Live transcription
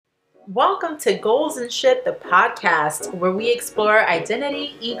Welcome to Goals and Shit, the podcast where we explore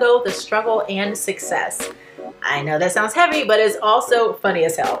identity, ego, the struggle, and success. I know that sounds heavy, but it's also funny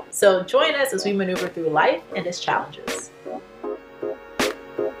as hell. So join us as we maneuver through life and its challenges.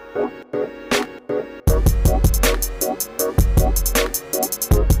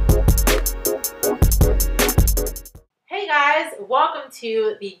 Hey guys, welcome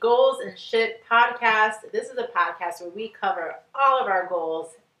to the Goals and Shit podcast. This is a podcast where we cover all of our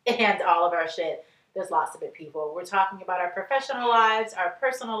goals and all of our shit. There's lots of it, people. We're talking about our professional lives, our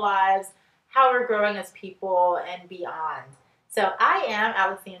personal lives, how we're growing as people, and beyond. So I am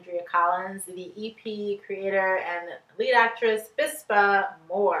Alexandria Collins, the EP, creator, and lead actress, Bispa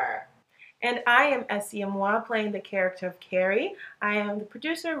Moore. And I am Essie Amoa, playing the character of Carrie. I am the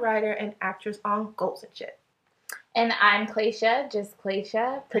producer, writer, and actress on Goals and Shit. And I'm Claysha, just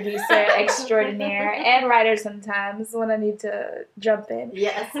Claysha, producer extraordinaire and writer sometimes when I need to jump in.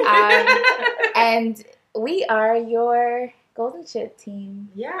 Yes. And we are your Goals and Shit team.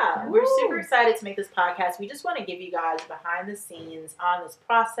 Yeah, we're super excited to make this podcast. We just want to give you guys behind the scenes on this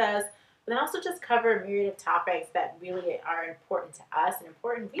process, but then also just cover a myriad of topics that really are important to us and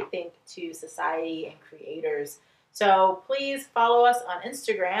important, we think, to society and creators. So please follow us on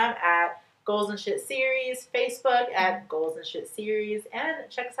Instagram at Goals and Shit Series, Facebook at Goals and Shit Series, and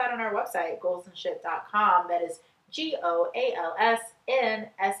check us out on our website, goalsandshit.com. That is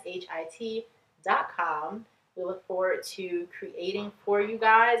GOALSNSHIT.com. We look forward to creating for you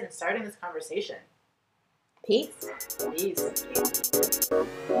guys and starting this conversation. Peace. Peace.